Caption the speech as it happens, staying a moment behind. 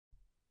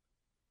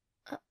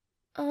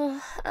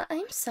Oh,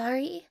 I'm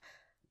sorry.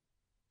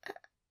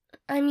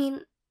 I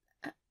mean,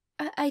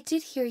 I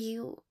did hear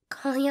you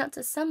calling out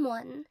to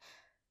someone.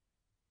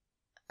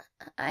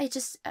 I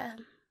just, I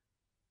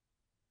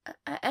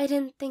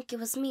didn't think it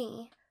was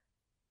me.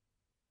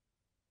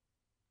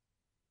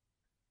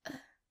 Uh,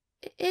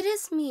 it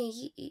is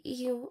me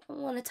you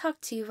want to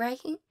talk to, right?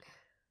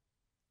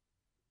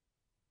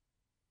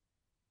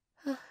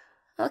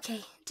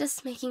 Okay,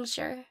 just making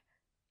sure.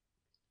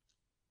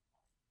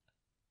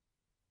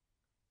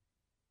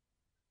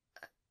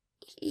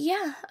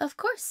 Yeah, of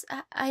course,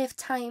 I have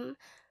time.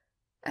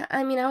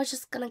 I was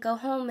just gonna go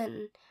home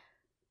and,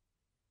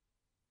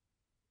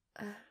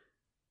 uh,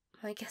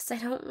 I guess I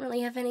don't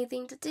really have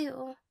anything to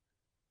do.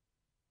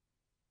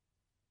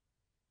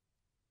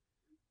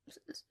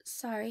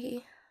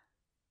 Sorry.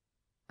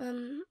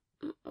 Um,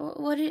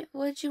 what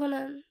did you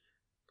wanna...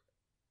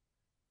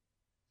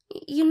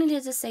 You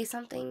needed to say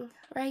something,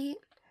 right?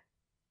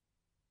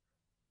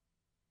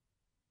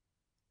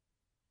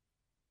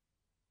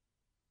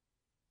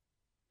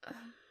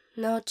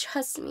 No,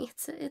 trust me,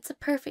 it's a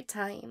perfect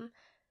time.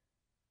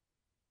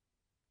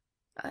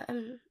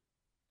 I'm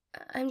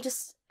I'm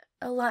just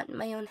a lot in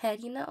my own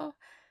head.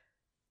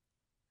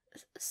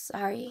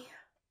 Sorry.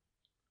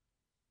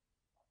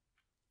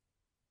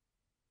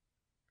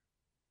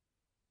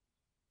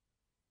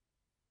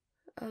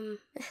 Um,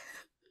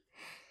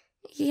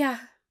 yeah,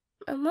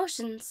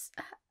 emotions.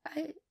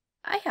 I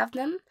I have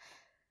them.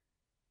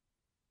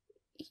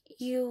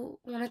 You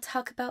want to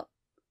talk about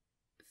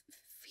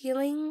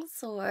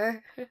feelings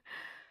or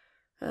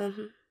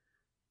um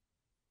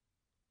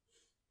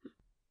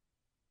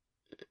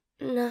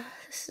no,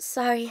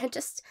 sorry.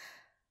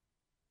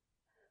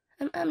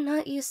 I'm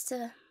not used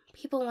to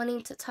people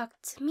wanting to talk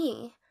to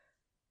me.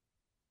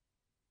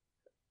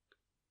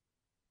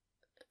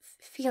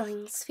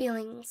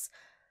 Feelings.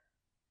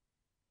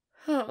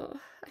 Oh,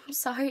 I'm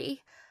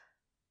sorry.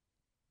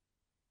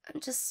 I'm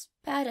just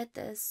bad at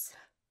this.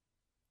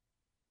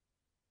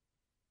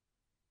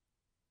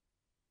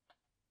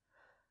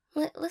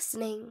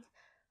 Listening.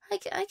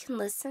 I can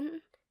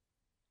listen.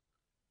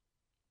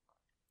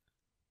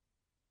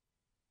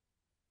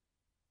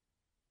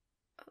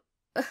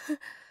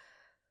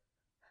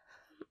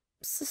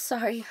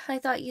 Sorry, I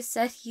thought you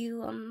said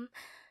you,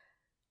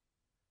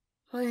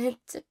 wanted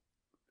to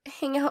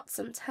hang out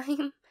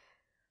sometime.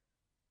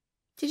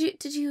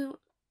 You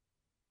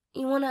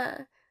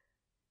wanna,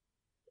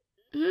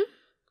 hmm?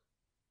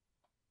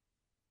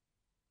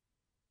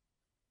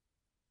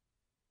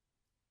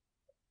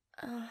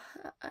 Uh,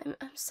 I'm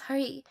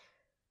sorry.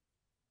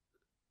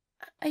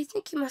 I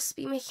think you must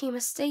be making a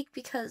mistake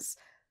because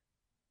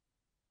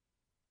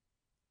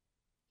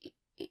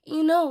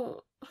you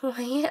know who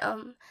I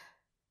am.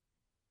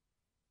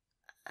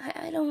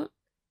 I don't,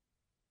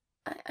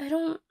 I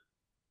don't,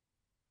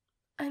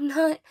 I'm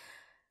not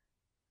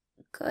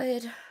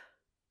good.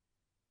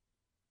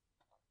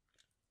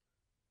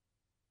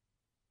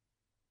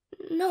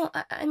 No,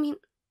 I'm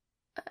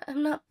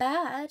not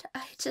bad.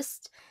 I'm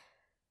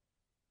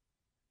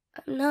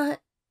not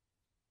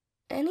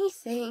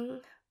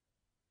anything.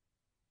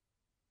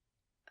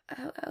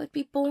 I would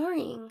be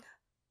boring.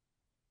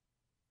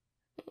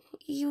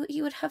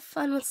 You would have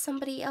fun with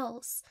somebody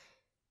else,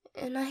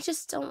 and I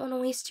just don't want to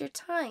waste your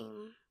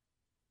time.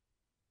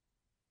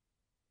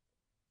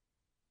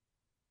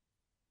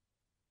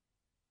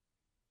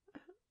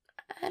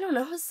 I don't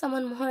know,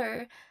 someone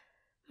more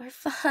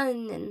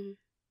fun and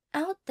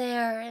out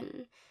there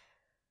and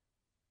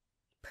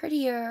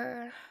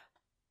prettier.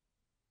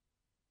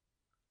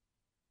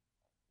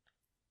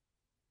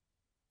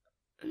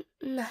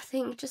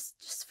 Nothing.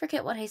 Just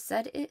forget what I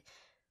said. It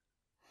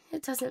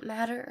doesn't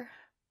matter.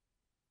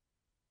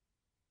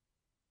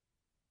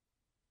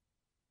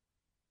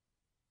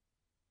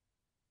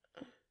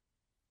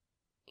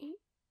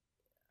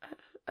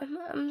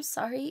 I'm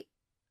sorry.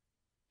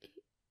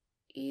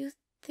 You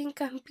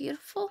think I'm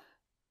beautiful?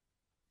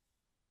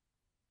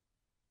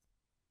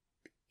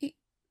 You,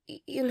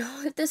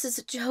 if this is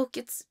a joke,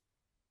 it's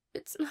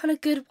not a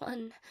good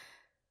one.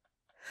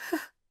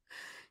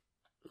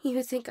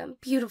 You think I'm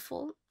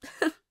beautiful?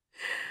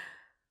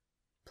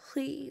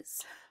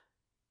 Please.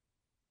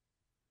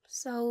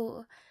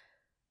 So,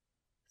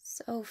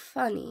 so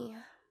funny.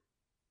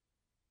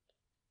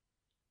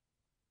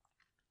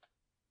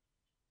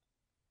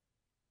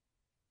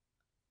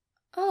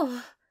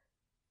 Oh,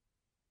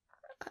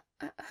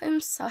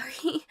 I'm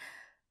sorry.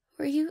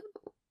 Were you,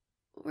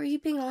 were you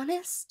being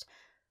honest?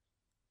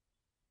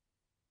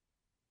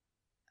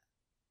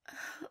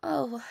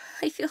 Oh,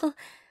 I feel,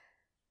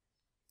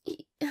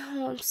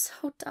 oh, I'm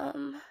so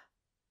dumb.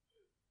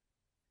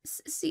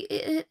 See,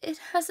 it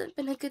hasn't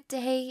been a good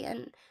day,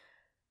 and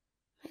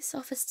my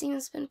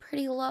self-esteem's been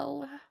pretty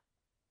low.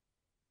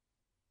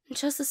 And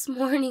just this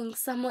morning,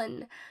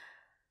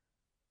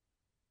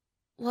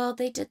 well,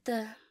 they did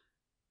the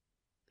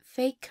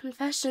fake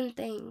confession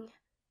thing.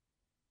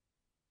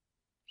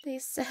 They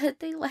said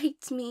they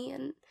liked me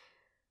and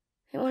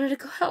they wanted to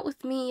go out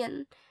with me,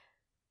 and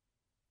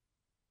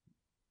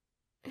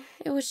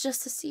it was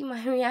just to see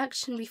my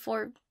reaction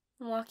before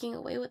walking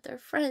away with their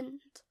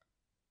friend.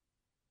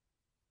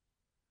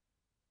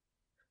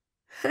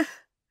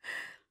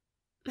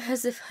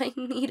 As if I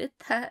needed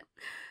that.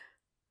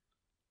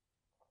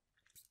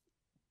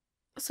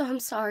 So I'm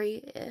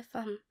sorry if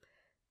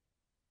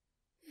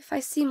I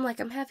seem like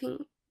I'm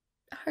having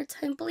a hard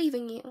time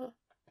believing you.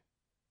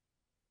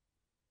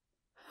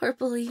 Or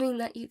believing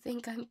that you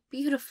think I'm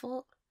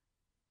beautiful.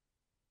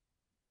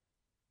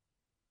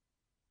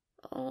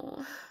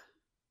 Oh,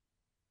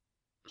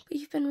 but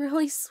you've been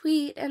really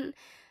sweet, and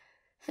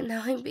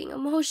now I'm being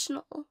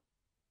emotional.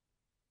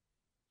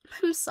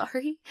 I'm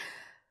sorry.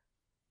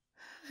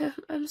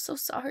 I'm so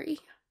sorry.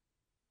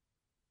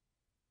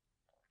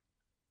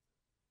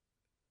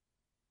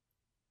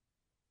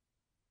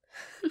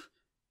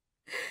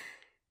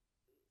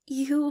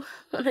 You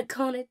want to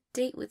go on a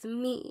date with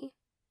me?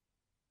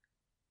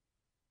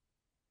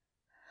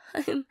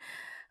 I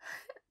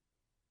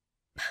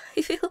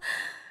feel.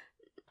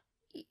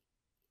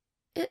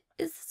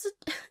 Is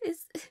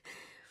this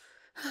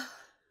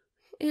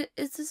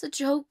is this a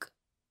joke?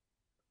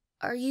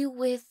 Are you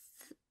with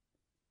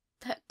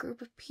that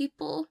group of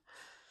people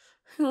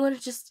who want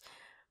to just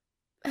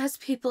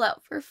ask people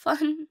out for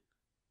fun?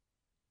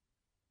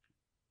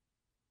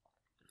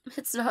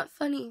 It's not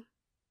funny.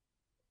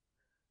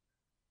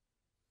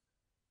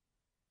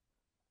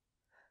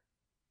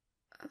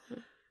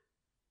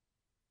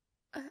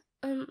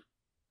 Um,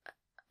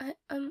 I,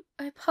 um,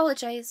 I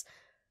apologize.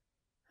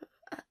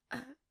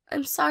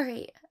 I'm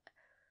sorry.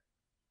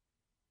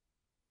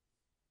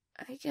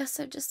 I guess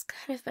I've just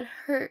kind of been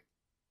hurt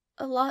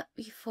a lot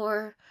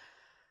before.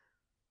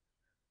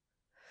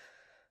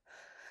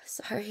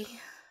 Sorry.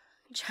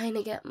 I'm trying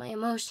to get my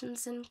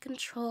emotions in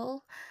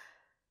control.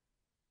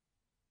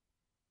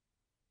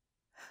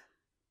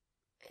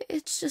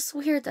 It's just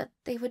weird that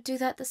they would do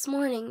that this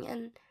morning,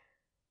 and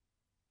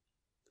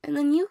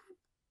then you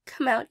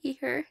come out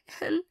here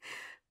and...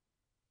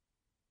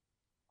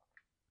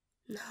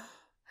 No.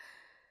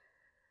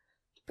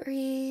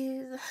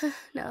 Breathe.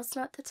 Now's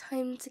not the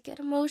time to get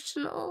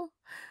emotional.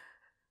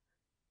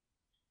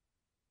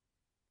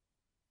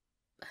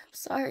 I'm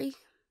sorry.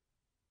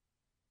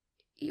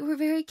 You were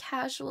very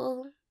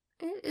casual.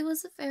 It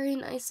was a very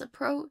nice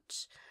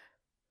approach.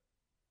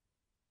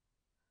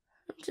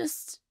 I'm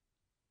just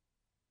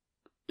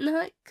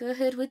not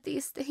good with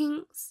these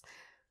things.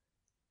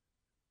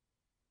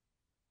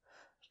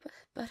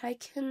 But I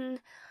can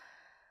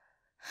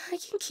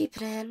keep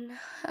it in.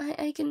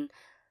 I can...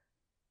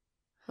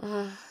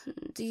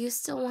 do you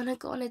still want to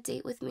go on a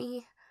date with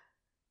me?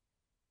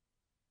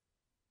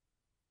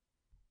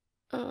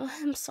 Oh,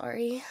 I'm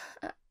sorry.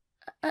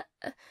 I,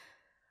 I,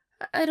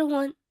 I don't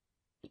want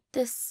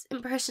this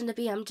impression to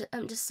be I'm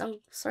just some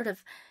sort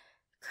of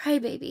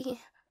crybaby.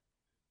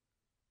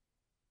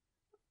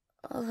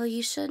 Although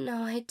you should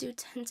know I do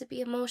tend to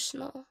be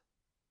emotional.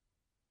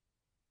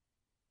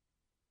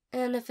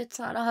 And if it's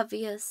not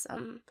obvious,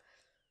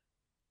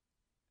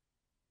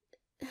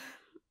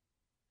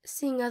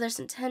 seeing others'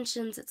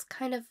 intentions, it's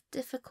kind of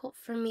difficult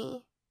for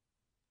me.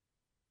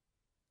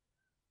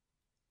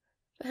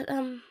 But,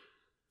 I'm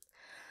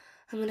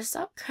gonna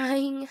stop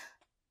crying.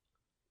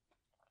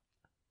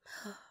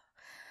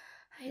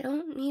 I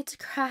don't need to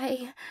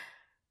cry.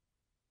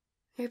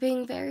 You're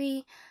being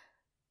very,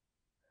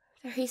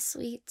 very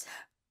sweet.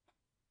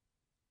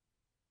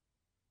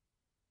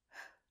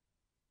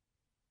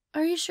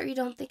 Are you sure you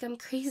don't think I'm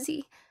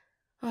crazy?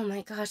 Oh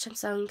my gosh, I'm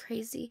sounding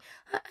crazy.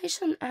 I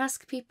shouldn't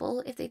ask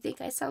people if they think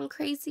I sound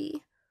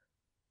crazy.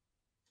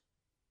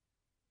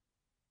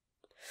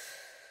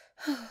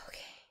 Okay.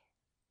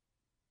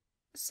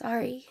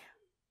 Sorry.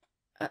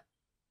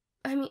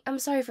 I'm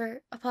sorry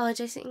for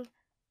apologizing.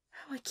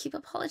 How I keep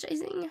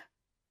apologizing.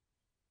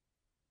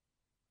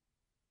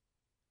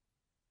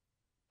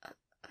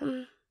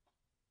 Um,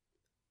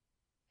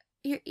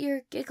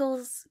 your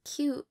giggle's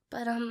cute,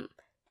 but,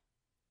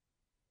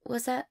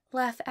 was that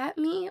laugh at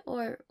me,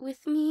 or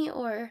with me,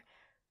 or...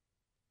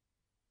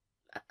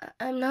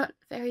 I'm not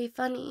very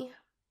funny.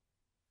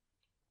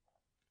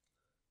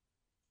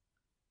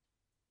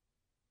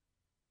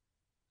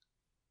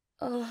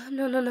 Oh,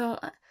 no, no, no.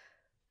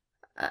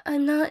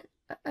 I'm not...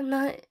 I'm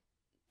not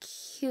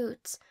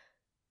cute.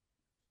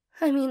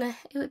 I mean,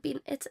 it would be...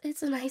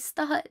 It's a nice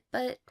thought,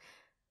 but...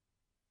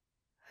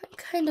 I'm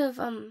kind of,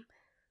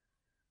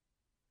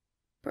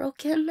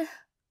 broken.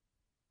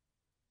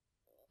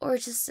 Or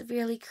just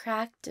severely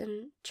cracked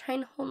and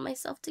trying to hold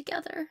myself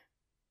together.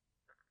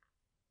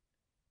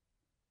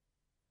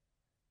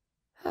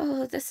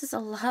 Oh, this is a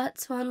lot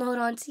to unload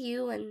onto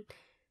you, and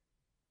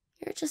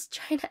you're just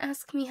trying to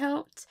ask me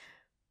out.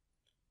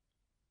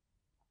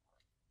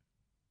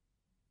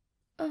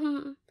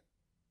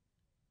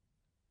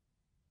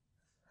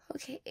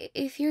 Okay,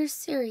 if you're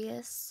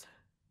serious,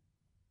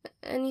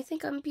 and you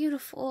think I'm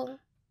beautiful,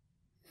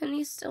 and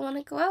you still want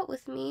to go out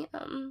with me,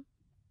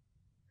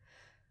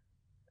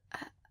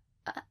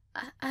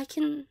 I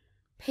can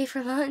pay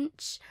for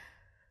lunch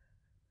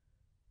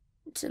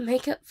to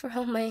make up for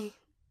all my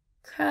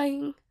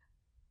crying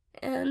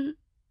and,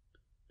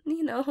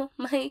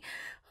 my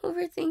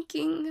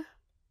overthinking.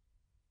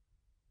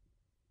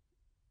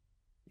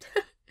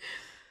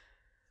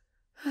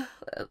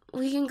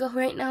 We can go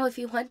right now if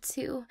you want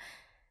to.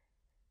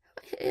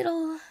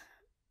 It'll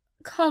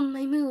calm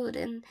my mood,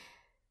 and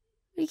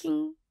we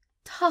can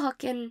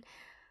talk, and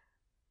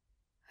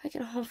I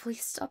can hopefully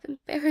stop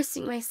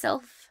embarrassing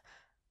myself.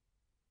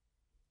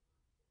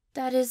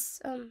 That is,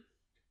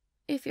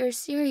 if you're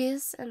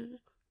serious and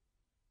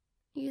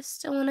you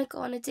still want to go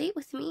on a date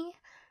with me,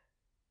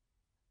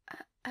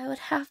 I would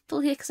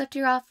happily accept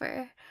your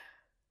offer.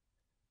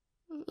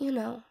 You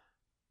know,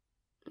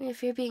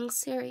 if you're being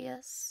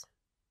serious.